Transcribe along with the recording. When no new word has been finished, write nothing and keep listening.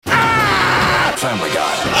Family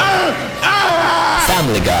Guy.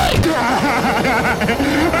 Family Guy.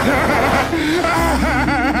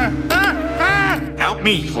 Help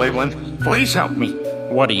me, Cleveland. Please help me.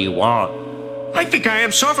 What do you want? I think I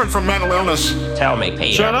am suffering from mental illness. Tell me,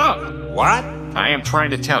 Peter. Shut up. What? I am trying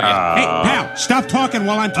to tell you. Hey, pal, stop talking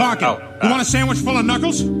while I'm talking. You want a sandwich full of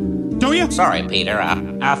knuckles? Do you? Sorry, Peter.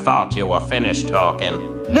 I thought you were finished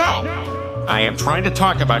talking. No! I am trying to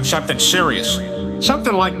talk about something serious.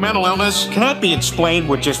 Something like mental illness cannot be explained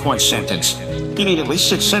with just one sentence. You need at least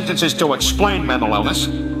 6 sentences to explain mental illness.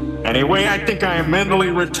 Anyway, I think I am mentally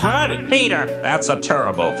retarded. Peter, that's a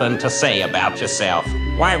terrible thing to say about yourself.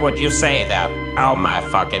 Why would you say that? Oh my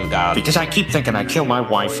fucking God. Because I keep thinking I killed my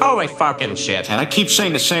wife. Holy fucking shit. And I keep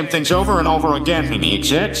saying the same things over and over again in the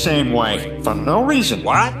exact same way. For no reason.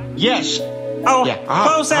 What? Yes. Oh,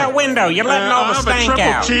 close that window. You're letting all the stank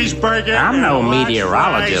out. Cheeseburger. I'm no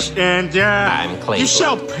meteorologist. And, I'm Cleveland. You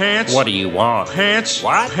sell pants. What do you want? Pants.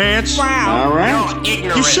 What? Pants. Wow. All right. You're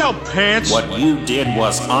ignorant. You sell pants. What you did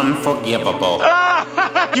was unforgivable.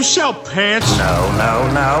 You sell pants. No.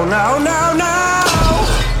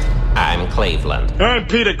 I'm Cleveland. I'm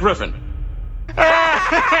Peter Griffin. We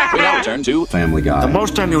now turn to Family Guy. The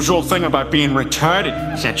most unusual thing about being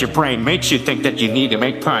retarded is that your brain makes you think that you need to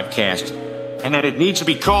make podcasts, and that it needs to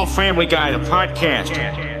be called Family Guy, the podcast.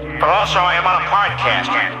 But also, I am on a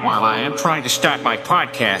podcast while I am trying to start my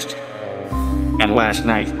podcast. And last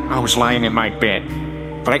night, I was lying in my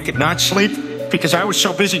bed, but I could not sleep because I was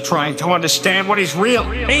so busy trying to understand what is real.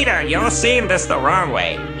 Peter, you're seeing this the wrong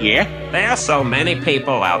way. Yeah? There are so many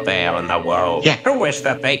people out there in the world who wish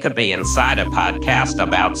that they could be inside a podcast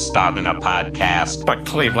about starting a podcast. But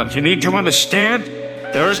Cleveland, you need to understand,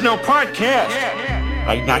 there is no podcast.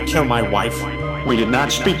 I did not kill my wife. We did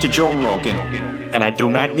not speak to Joe Rogan. And I do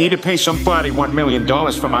not need to pay somebody $1 million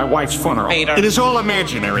for my wife's funeral. Peter. It is all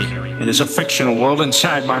imaginary. It is a fictional world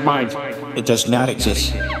inside my mind. It does not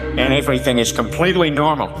exist. And everything is completely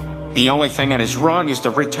normal. The only thing that is wrong is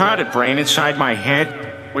the retarded brain inside my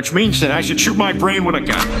head, which means that I should shoot my brain with a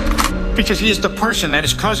gun. Because he is the person that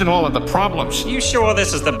is causing all of the problems. You sure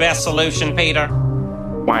this is the best solution, Peter?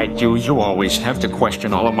 Why do you always have to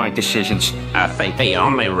question all of my decisions? I think the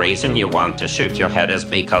only reason you want to shoot your head is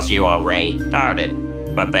because you are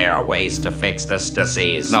retarded. But there are ways to fix this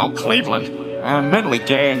disease. No, Cleveland. I'm mentally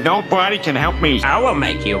gay and nobody can help me. I will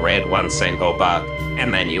make you rid $1 single buck,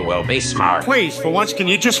 and then you will be smart. Please, for once, can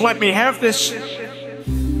you just let me have this?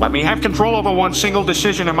 Let me have control over one single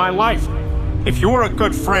decision in my life. If you were a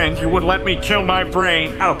good friend, you would let me kill my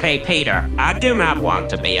brain. Okay, Peter, I do not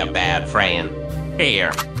want to be a bad friend.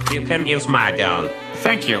 Here, you can use my gun.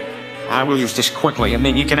 Thank you. I will use this quickly, and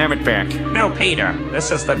then you can have it back. No, Peter,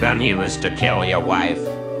 this is the gun you used to kill your wife.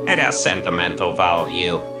 It has sentimental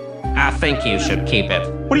value. I think you should keep it.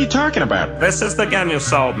 What are you talking about? This is the gun you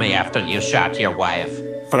sold me after you shot your wife.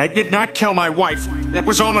 But I did not kill my wife. That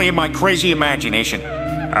was only in my crazy imagination.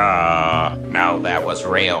 No, that was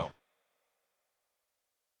real.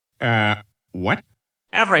 What?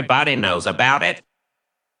 Everybody knows about it.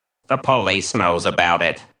 The police knows about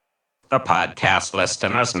it. The podcast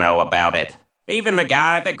listeners know about it. Even the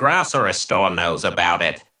guy at the grocery store knows about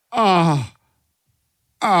it. Oh,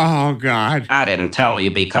 God. I didn't tell you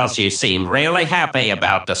because you seemed really happy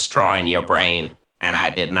about destroying your brain, and I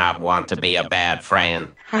did not want to be a bad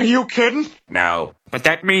friend. Are you kidding? No. But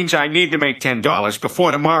that means I need to make $10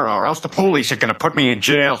 before tomorrow, or else the police are going to put me in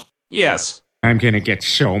jail. Yes. I'm gonna get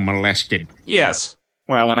so molested. Yes.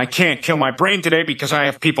 Well, and I can't kill my brain today because I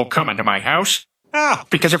have people coming to my house. Oh,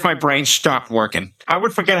 Because if my brain stopped working, I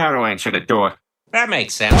would forget how to answer the door. that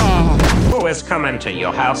makes sense. Who is coming to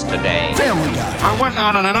your house today? Family Guy. I went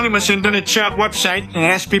on an anonymous internet chat website and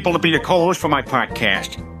asked people to be the co-host for my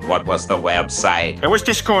podcast. What was the website? It was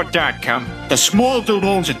Discord.com. The small dude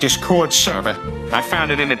owns a Discord server. I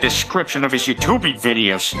found it in the description of his YouTube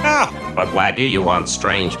videos. Oh, but why do you want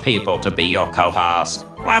strange people to be your co-host?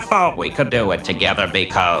 Well, I thought we could do it together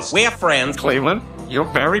because we're friends. Cleveland, you're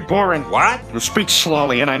very boring. What? You speak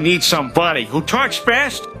slowly, and I need somebody who talks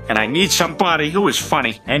fast, and I need somebody who is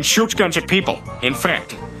funny and shoots guns at people. In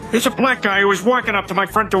fact, there's a black guy who is walking up to my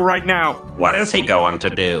front door right now. What is he going to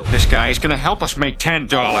do? This guy is going to help us make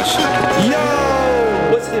 $10.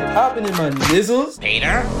 Yo! What's hip hoppin' in my nizzles?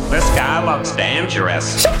 Peter, this guy looks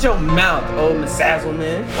dangerous. Shut your mouth, old Massazzle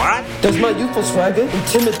man. What? Does my youthful swagger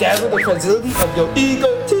intimidate the fragility of your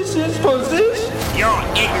egoticious position? You're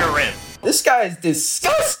ignorant. This guy is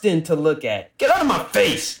disgusting to look at. Get out of my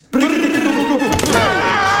face.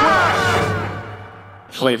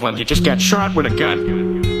 Cleveland, you just got shot with a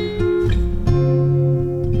gun.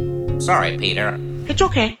 Sorry, Peter. It's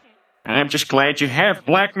okay. I'm just glad you have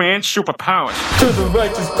black man superpowers. To the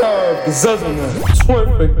righteous power of Gazuzzelna,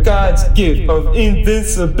 twerk for God's gift of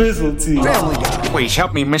invincibility. Please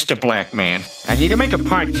help me, Mr. Black Man. I need to make a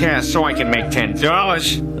podcast so I can make $10.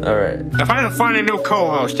 Alright. If I don't find a new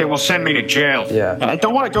co-host, they will send me to jail. Yeah. And I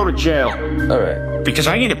don't want to go to jail. Alright. Because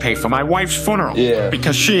I need to pay for my wife's funeral. Yeah.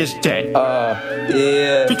 Because she is dead.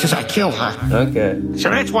 Yeah. Because I killed her. Okay. So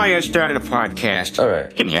that's why I started a podcast.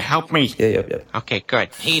 Alright. Can you help me? Yeah, yep. Okay, good.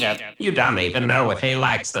 Peter, you don't even know if he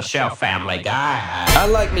likes the show Family Guy. I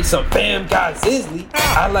like me some Bam God Sizzly.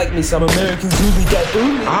 I like me some American Zooly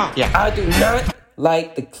Gadooli. Ah, yeah. I do not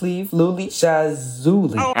like the Cleve Luli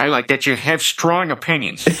Shazuli. I like that you have strong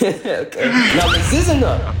opinions. Okay. Now this is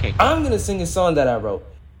enough. Okay. I'm gonna sing a song that I wrote.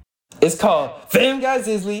 It's called Fam Guy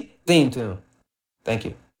Sizzly Theme Tune. Thank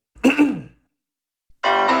you.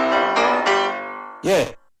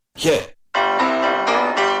 Yeah.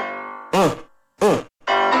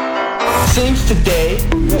 Seems today,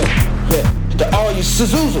 to all you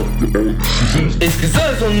Suzuzu, it's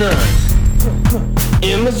Gazuzzle nuns.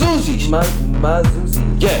 In Mazuzis.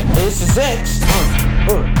 Mazuzis. Yeah, this is X.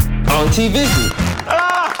 On TV.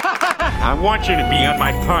 I want you to be on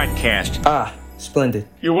my podcast. Ah, splendid.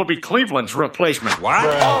 You will be Cleveland's replacement. What?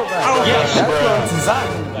 Oh, yes.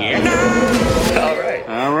 That's what Yeah.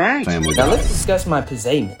 All right. Family Now Guy. let's discuss my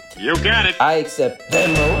payment. You got it. I accept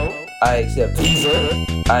Venmo. I accept Visa.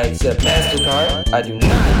 I accept MasterCard. I do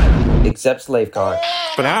not accept Slave Card.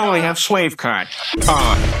 But I only have slave card.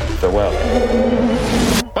 Farewell.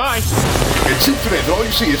 Bye. It's internet, all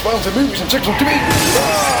you see is violence and movies and sexual demeanor.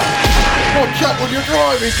 Watch out when you're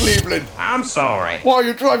driving, Cleveland. I'm sorry. Why are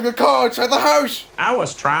you driving a car outside the house? I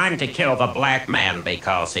was trying to kill the black man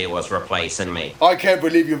because he was replacing me. I can't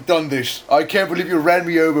believe you've done this. I can't believe you ran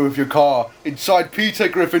me over with your car inside Peter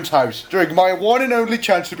Griffin's house during my one and only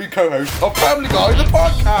chance to be co-host of Family Guy, the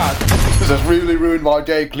podcast. This has really ruined my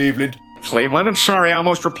day, Cleveland. Cleveland, I'm sorry I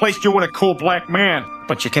almost replaced you with a cool black man.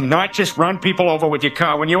 But you cannot just run people over with your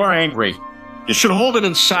car when you are angry. You should hold it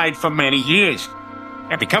inside for many years.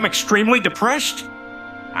 And become extremely depressed.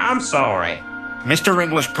 I'm sorry. Mr.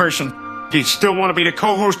 English person, do you still want to be the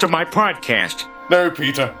co-host of my podcast? No,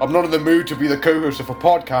 Peter, I'm not in the mood to be the co-host of a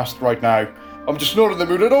podcast right now. I'm just not in the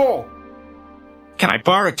mood at all. Can I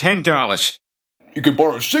borrow $10? You can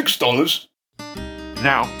borrow $6.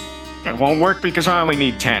 No. It won't work because I only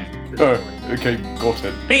need 10. Oh, okay, got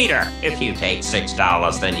it. Peter, if you take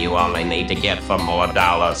 $6, then you only need to get for more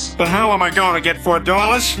dollars. But how am I going to get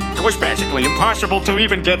 $4? It was basically impossible to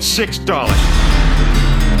even get $6.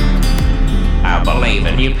 I believe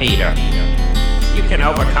in you, Peter. You can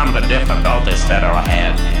overcome the difficulties that are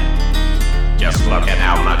ahead. Just look at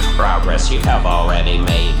how much progress you have already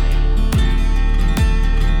made.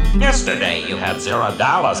 Yesterday you had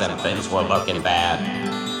 $0 and things were looking bad.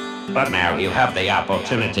 But now you have the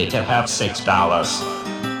opportunity to have $6.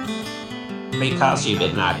 Because you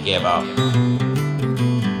did not give up.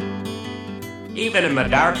 Even in the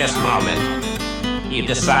darkest moment, you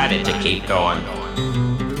decided to keep going.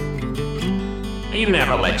 You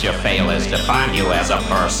never let your failures define you as a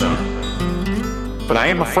person. But I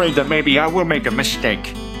am afraid that maybe I will make a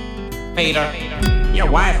mistake. Peter, your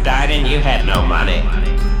wife died and you had no money.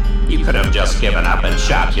 You could have just given up and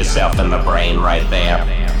shot yourself in the brain right there.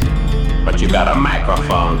 But you got a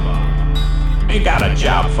microphone. You got a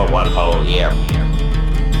job for one whole year.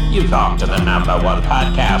 You talked to the #1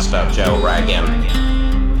 podcaster, Joe Rogan.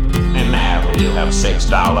 And now you have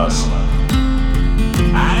 $6.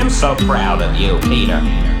 I am so proud of you, Peter.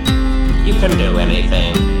 You can do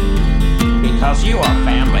anything. Because you are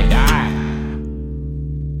Family Guy.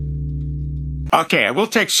 Okay, I will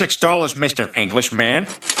take $6, Mr. Englishman.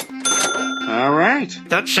 All right.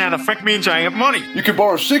 That sound effect means I have money. You can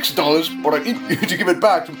borrow $6, but I need you to give it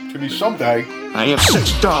back to me someday. I have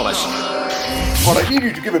 $6. But I need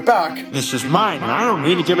you to give it back This is mine, and I don't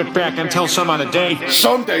need to give it back until some other day.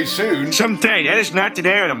 someday soon. Someday. That is not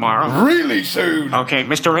today or tomorrow. Really soon. Okay,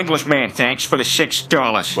 Mr. Englishman, thanks for the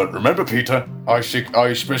 $6. But remember, Peter, I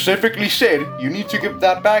specifically said you need to give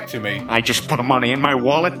that back to me. I just put the money in my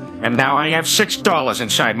wallet, and now I have $6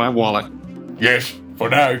 inside my wallet. Yes, for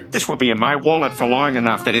now. This will be in my wallet for long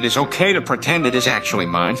enough that it is okay to pretend it is actually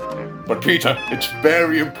mine. But Peter, it's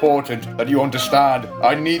very important that you understand.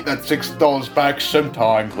 I need that $6 back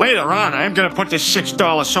sometime. Later on, I am going to put this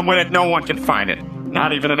 $6 somewhere that no one can find it.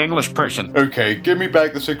 Not even an English person. Okay, give me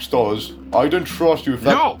back the $6. I don't trust you if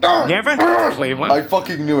that... No, never, Cleveland. I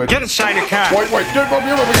fucking knew it. Get inside the car. Wait, don't run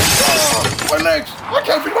me over again. Ah, my legs! I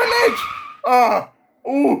can't feel my legs! Ah!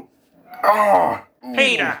 Ooh! Ah!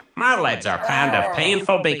 Peter, my legs are kind of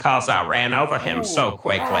painful because I ran over him so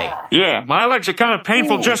quickly. Yeah, my legs are kind of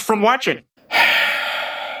painful just from watching.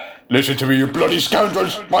 Listen to me, you bloody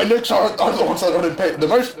scoundrels. My legs are the ones that are in pain the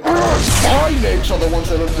most. My legs are the ones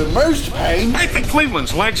that are in the most pain. I think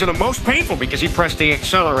Cleveland's legs are the most painful because he pressed the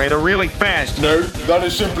accelerator really fast. No, that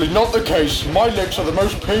is simply not the case. My legs are the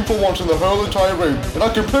most painful ones in the whole entire room, and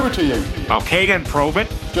I can prove it to you. Okay, then prove it.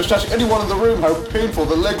 Just ask anyone in the room how painful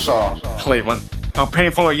the legs are. Cleveland, how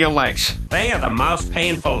painful are your legs? They are the most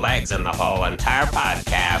painful legs in the whole entire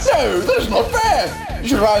podcast. No, that's not fair. You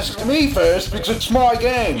should have asked me first because it's my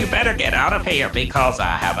game. You better get out of here because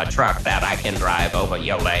I have a truck that I can drive over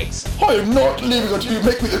your legs. I am not leaving until you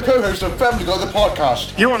make me the co-host of Family Guy the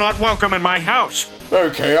podcast. You are not welcome in my house.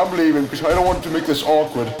 Okay, I'm leaving because I don't want to make this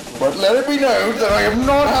awkward. But let it be known that I am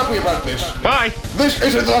not happy about this. Bye. This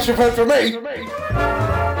isn't the last you've heard from me.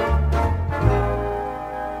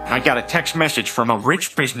 I got a text message from a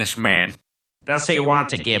rich businessman. Does he want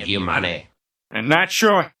to give you money? I'm not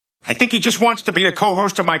sure. I think he just wants to be the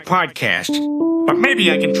co-host of my podcast. But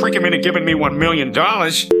maybe I can trick him into giving me $1 million.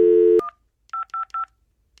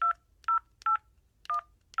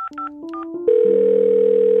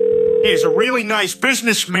 He's a really nice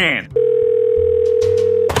businessman.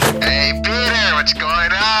 Hey, Peter, what's going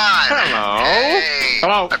on? Hello. Hey.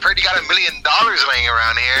 Hello. I've heard you got $1 million laying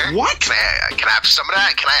around here. What? Can I have some of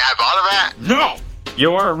that? Can I have all of that? No.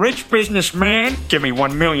 You're a rich businessman. Give me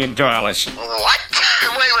 $1 million. What? Wait.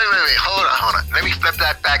 Hold on. Let me flip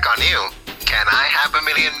that back on you. Can I have $1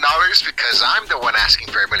 million? Because I'm the one asking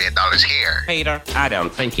for $1 million here. Peter, I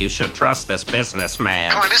don't think you should trust this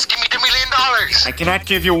businessman. Come on, just give me the $1 million. I cannot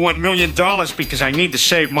give you $1 million because I need to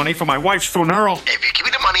save money for my wife's funeral. If you give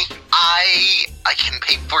me the money, I can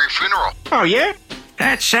pay for your funeral. Oh, yeah?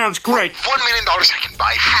 That sounds great. $1 million, I can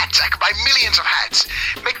buy hats. I can buy millions of hats.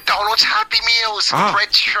 McDonald's Happy Meals, bread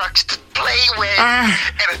trucks to play with, and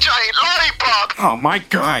a giant lollipop. Oh, my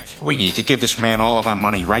God. We need to give this man all of our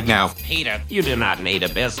money right now. Peter, you do not need a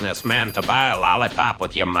businessman to buy a lollipop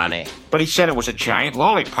with your money. But he said it was a giant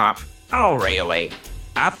lollipop. Oh, really?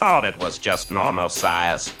 I thought it was just normal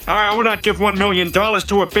size. I would not give $1 million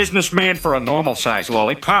to a businessman for a normal size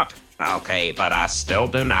lollipop. Okay, but I still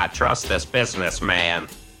do not trust this businessman.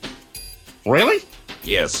 Really?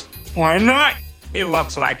 Yes. Why not? He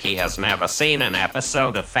looks like he has never seen an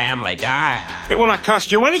episode of Family Guy. It will not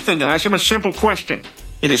cost you anything to ask him a simple question.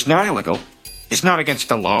 It is not illegal. It's not against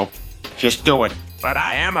the law. Just do it. But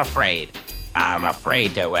I am afraid. I'm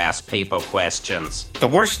afraid to ask people questions. The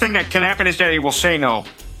worst thing that can happen is that he will say no.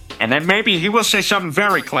 And then maybe he will say something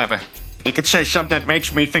very clever. He could say something that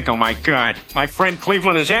makes me think, oh my God, my friend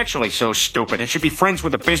Cleveland is actually so stupid. I should be friends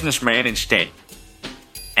with a businessman instead.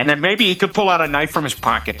 And then maybe he could pull out a knife from his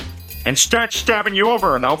pocket and start stabbing you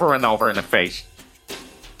over and over and over in the face.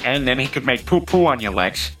 And then he could make poo-poo on your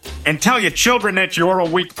legs and tell your children that you're a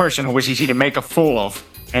weak person who is easy to make a fool of.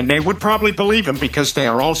 And they would probably believe him because they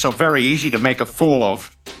are also very easy to make a fool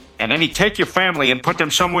of. And then he'd take your family and put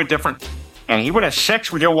them somewhere different. And he would have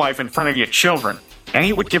sex with your wife in front of your children. And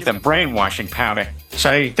he would give them brainwashing powder,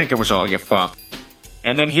 so they'd think it was all your fault.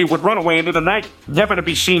 And then he would run away into the night, never to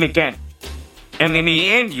be seen again. And in the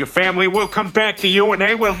end, your family will come back to you and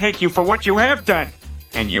they will hate you for what you have done.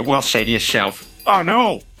 And you will say to yourself, oh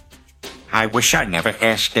no, I wish I never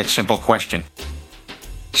asked that simple question.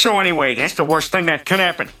 So anyway, that's the worst thing that could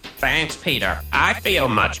happen. Thanks, Peter. I feel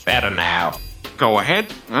much better now. Go ahead,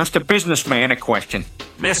 ask the businessman a question.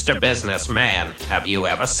 Mr. Businessman, have you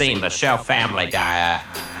ever seen the show Family Guy?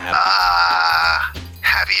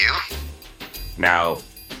 Have you? No.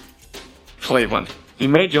 Cleveland, he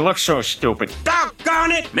made you look so stupid.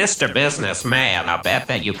 Doggone it! Mr. Businessman, I bet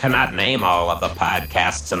that you cannot name all of the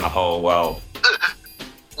podcasts in the whole world.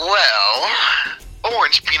 Well,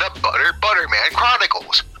 Orange Peanut Butter Butterman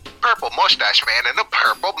Chronicles, Purple Mustache Man and the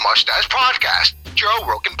Purple Mustache Podcast, Joe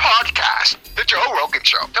Rogan Podcast, The Joe Rogan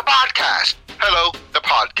Show, the podcast. Hello, the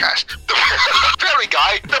podcast. The Family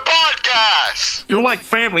Guy, the podcast. You like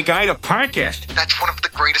Family Guy, the podcast? That's one of the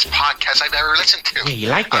greatest podcasts I've ever listened to. Yeah, you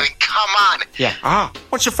like that? I mean, come on. Yeah.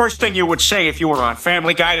 What's the first thing you would say if you were on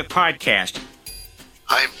Family Guy, the podcast?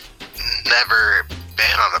 I've never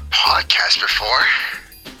been on a podcast before.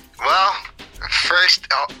 Well, first,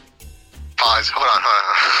 pause. Hold on.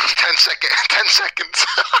 10 seconds.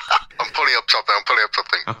 I'm pulling up something.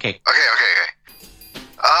 Okay. Okay.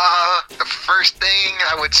 The first thing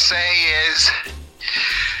I would say is,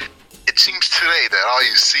 it seems today that all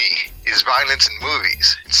you see is violence in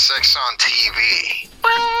movies and sex on TV.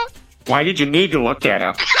 Why did you need to look that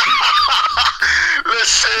up?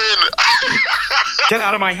 Listen. Get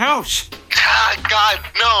out of my house. God,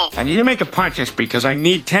 no. I need to make a podcast because I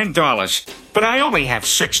need $10, but I only have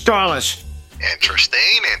 $6.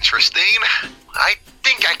 Interesting. I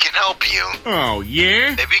think I can help you. Oh,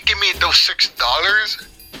 yeah? If you give me those $6,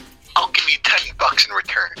 I'll give you $10 in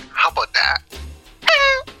return. How about that?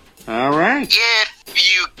 All right.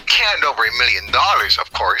 If you can't over $1 million,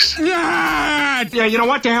 of course. Yeah, you know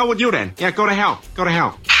what? The hell with you then. Yeah, go to hell.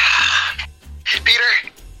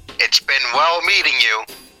 Peter, it's been well meeting you.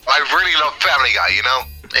 I really love Family Guy, you know?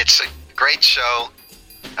 It's a great show,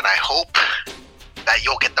 and I hope that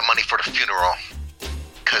you'll get the money for the funeral.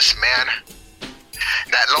 Because, man,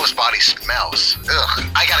 that Lowe's body smells. Ugh,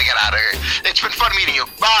 I gotta get out of here. It's been fun meeting you.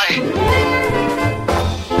 Bye!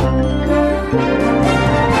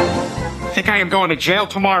 I think I am going to jail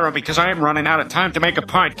tomorrow because I am running out of time to make a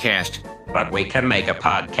podcast. But we can make a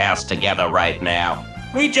podcast together right now.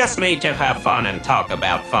 We just need to have fun and talk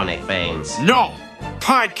about funny things. No!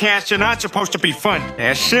 Podcasts are not supposed to be fun.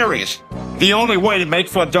 They're serious. The only way to make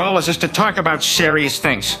 $4 is to talk about serious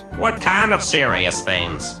things. What kind of serious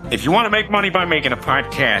things? If you want to make money by making a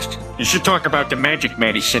podcast, you should talk about the magic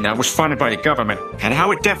medicine that was funded by the government and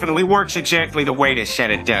how it definitely works exactly the way they said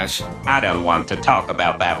it does. I don't want to talk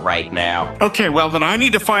about that right now. Okay, well then I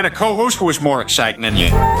need to find a co-host who is more exciting than you.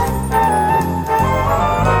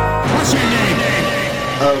 What's your name?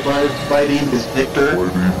 My name is Victor.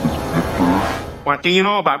 What do you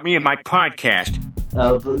know about me and my podcast?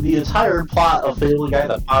 The entire plot of Family Guy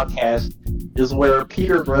the podcast is where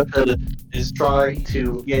Peter Griffin is trying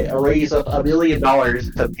to get a raise of $1 million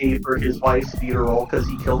to pay for his wife's funeral because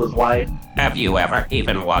he killed his wife. Have you ever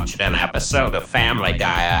even watched an episode of Family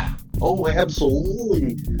Guy? Oh,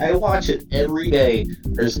 absolutely. I watch it every day.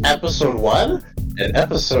 There's episode 1 and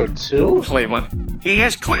episode 2. Cleveland. He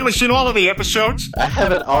has clearly seen all of the episodes. I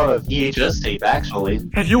have it on a VHS tape, actually.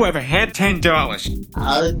 Have you ever had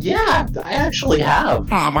 $10? Yeah, I actually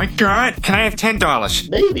have. Oh my God, can I have $10?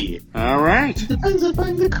 Maybe. All right. Depends if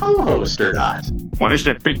I'm the co-host or not. What is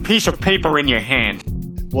that big piece of paper in your hand?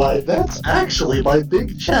 Why, that's actually my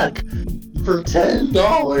big check for $10.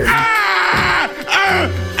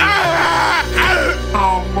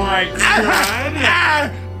 Oh my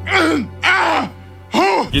God.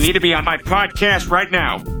 You need to be on my podcast right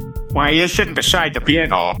now. Why, you're sitting beside the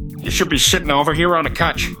piano. You should be sitting over here on the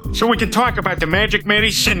couch. So we can talk about the magic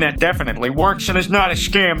medicine that definitely works and is not a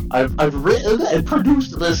scam. I've written and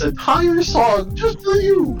produced this entire song just for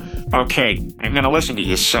you. Okay, I'm gonna listen to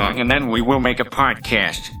your song and then we will make a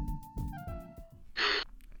podcast.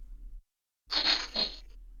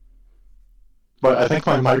 But I think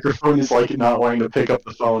my microphone is like not wanting to pick up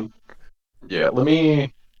the phone. Yeah,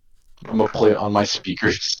 I'm gonna play it on my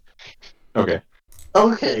speakers. Okay.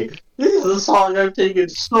 Okay, this is a song I've taken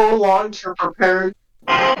so long to prepare.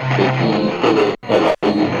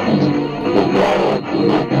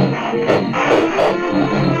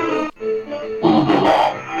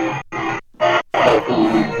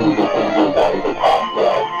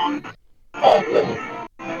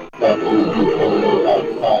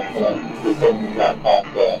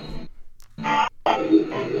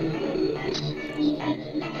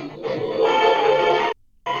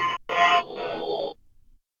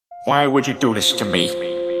 Why would you do this to me?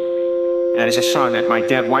 That is a song that my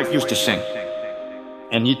dead wife used to sing.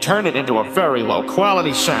 And you turn it into a very low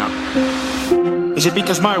quality sound. Is it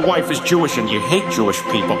because my wife is Jewish and you hate Jewish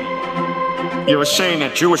people? You were saying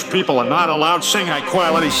that Jewish people are not allowed to sing high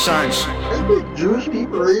quality songs. I think Jewish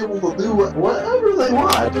people are able to do whatever they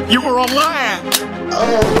want. You were a liar!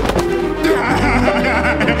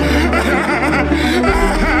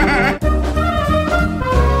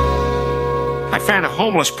 I found a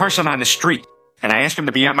homeless person on the street, and I asked him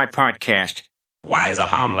to be on my podcast. Why is a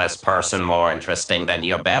homeless person more interesting than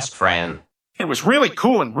your best friend? It was really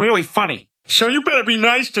cool and really funny. So you better be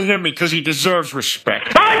nice to him because he deserves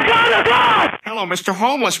respect. I got a gun! Hello, Mr.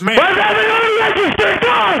 Homeless Man. I have an unregistered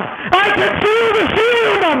gun! I can see the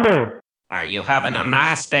serial number! Are you having a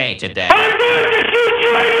nice day today? I'm going to shoot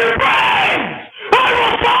you in your brains! I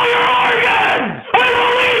will sell your organs! I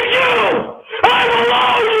will eat you! I will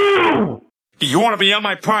own you! Do you want to be on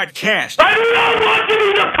my podcast? I do not want to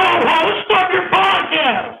be the co-host of your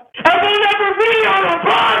podcast! I will never be on a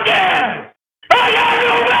podcast! I have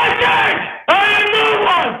no message! I am no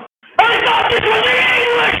one! I thought this was an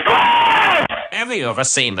English class! Have you ever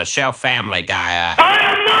seen the show Family Guy? I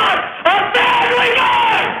am not a Family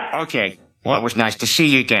Guy! Okay, well, it was nice to see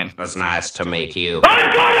you again. It was nice to meet you.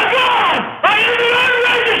 I've got a gun! I am an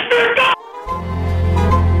unregistered gun!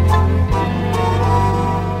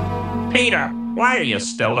 Peter, why are you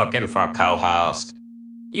still looking for a co-host?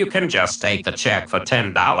 You can just take the check for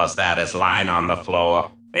 $10 that is lying on the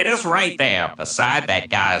floor. It is right there, beside that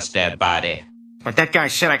guy's dead body. But that guy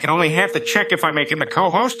said I can only have the check if I make him the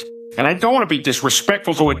co-host, and I don't want to be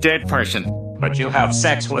disrespectful to a dead person. But you have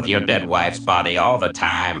sex with your dead wife's body all the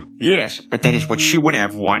time. Yes, but that is what she would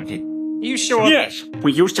have wanted. You sure? Yes,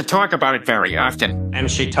 we used to talk about it very often. And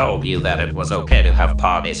she told you that it was okay to have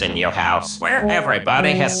parties in your house, where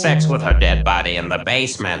everybody has sex with her dead body in the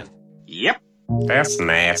basement. Yep. That's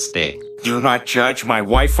nasty. Do not judge my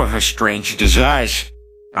wife for her strange desires.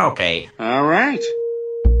 Okay. All right.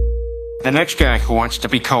 The next guy who wants to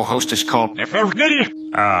be co-host is called... What?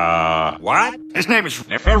 His name is...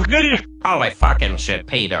 Holy fucking shit,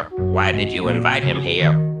 Peter. Why did you invite him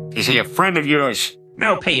here? Is he a friend of yours?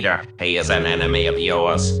 No, Peter. He is an enemy of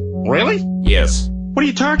yours. Really? Yes. What are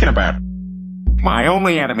you talking about? My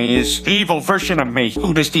only enemy is the evil version of me,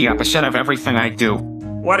 who does the opposite of everything I do.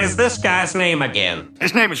 What is this guy's name again?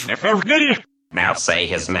 His name is... Now say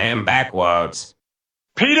his name backwards.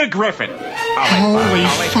 Peter Griffin. Holy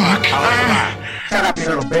fuck. Shut up, you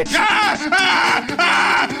little bitch.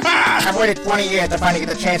 I've waited 20 years to finally get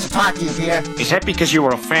the chance to talk to you, Peter. Is that because you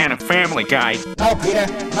were a fan of Family Guy? No, Peter.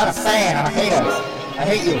 I'm not a fan. I'm a hater. I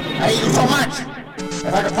hate you. I hate you so much.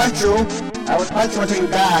 If I could punch you, I would punch you until you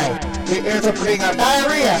die. Your ears are putting out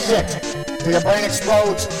diarrhea shit. Till your brain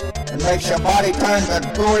explodes and makes your body turn to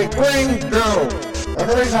gooey green goo. The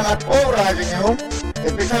reason I'm not polarizing you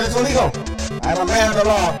is because it's illegal. I'm a man of the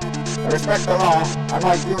law. I respect the law,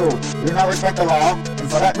 unlike you. You do not respect the law, and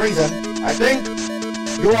for that reason, I think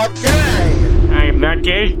you are gay! I am not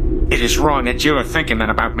gay. It is wrong that you are thinking that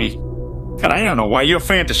about me. And I don't know why you're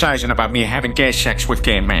fantasizing about me having gay sex with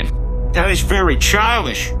gay men. That is very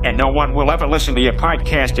childish, and no one will ever listen to your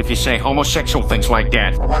podcast if you say homosexual things like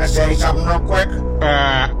that. I want to say something real quick.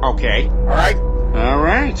 Okay. Alright?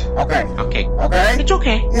 Alright. Okay. Okay. Okay? It's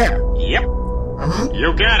okay. Yeah. Yep. Mm-hmm.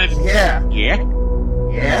 You got it. Yeah. Yeah?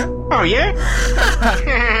 Yeah? Oh, yeah?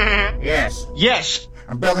 Yes. Yes.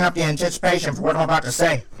 I'm building up the anticipation for what I'm about to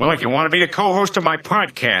say. Well, if you want to be the co-host of my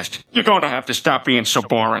podcast, you're going to have to stop being so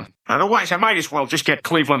boring. Otherwise, I might as well just get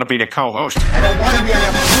Cleveland to be the co-host. I don't want to be on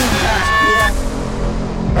a podcast, Peter.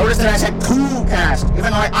 Notice that I said cast, even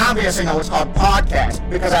though I obviously know it's called podcast,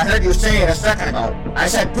 because I heard you say it a second ago. I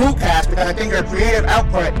said cast because I think your creative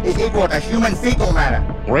output is equal to human fecal matter.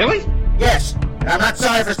 Really? Yes. And I'm not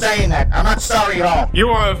sorry for saying that. I'm not sorry at all. You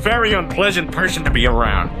are a very unpleasant person to be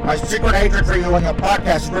around. My secret hatred for you and your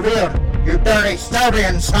podcast is revealed. You dirty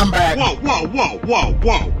Serbian scumbag. Whoa.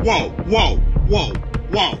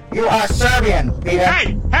 You are Serbian, Peter.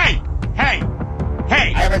 Hey!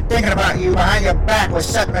 I've been thinking about you behind your back with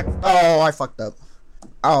Seth Oh, I fucked up.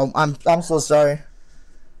 Oh, I'm so sorry.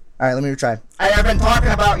 Alright, let me retry. I have been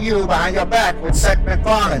talking about you behind your back with Seth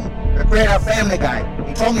MacFarlane, the creator of Family Guy.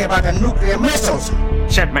 He told me about the nuclear missiles.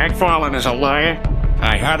 Seth MacFarlane is a liar?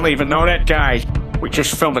 I hardly even know that guy. We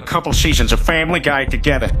just filmed a couple seasons of Family Guy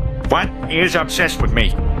together. But he is obsessed with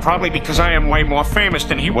me. Probably because I am way more famous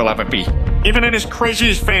than he will ever be. Even in his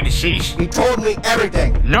craziest fantasies. He told me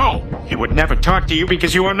everything. No, he would never talk to you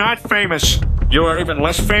because you are not famous. You are even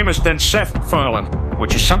less famous than Seth MacFarlane,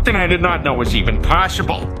 which is something I did not know was even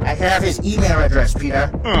possible. I have his email address, Peter.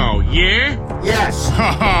 Oh, yeah? Yes.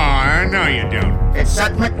 I know you don't. It's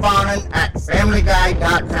Seth MacFarlane at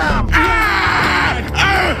FamilyGuy.com.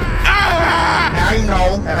 Now you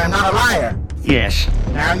know that I'm not a liar. Yes.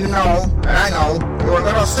 Now you know that I know you're a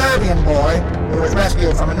little Serbian boy who was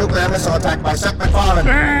rescued from a nuclear missile attack by Seth MacFarlane.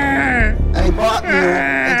 And he brought you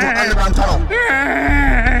into an underground tunnel.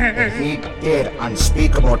 And he did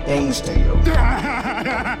unspeakable things to you.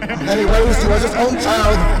 And then he raised you as his own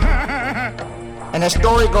child. And the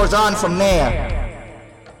story goes on from there.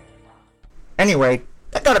 Anyway,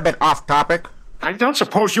 that got a bit off topic. I don't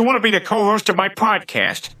suppose you want to be the co-host of my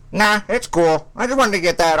podcast. Nah, it's cool. I just wanted to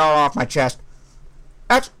get that all off my chest.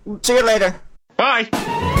 See you later. Bye.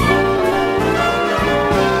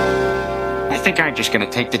 I think I'm just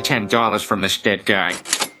gonna take the $10 from this dead guy.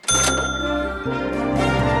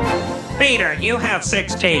 Peter, you have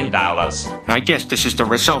 $16. I guess this is the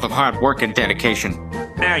result of hard work and dedication.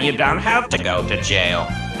 Now you don't have to go to jail.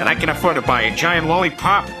 And I can afford to buy a giant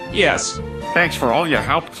lollipop. Yes. Thanks for all your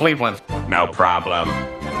help, Cleveland. No problem.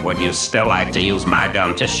 Would you still like to use my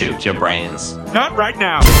gun to shoot your brains? Not right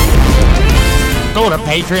now. Go to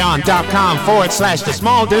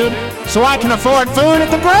patreon.com/thesmalldude so I can afford food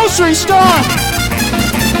at the grocery store.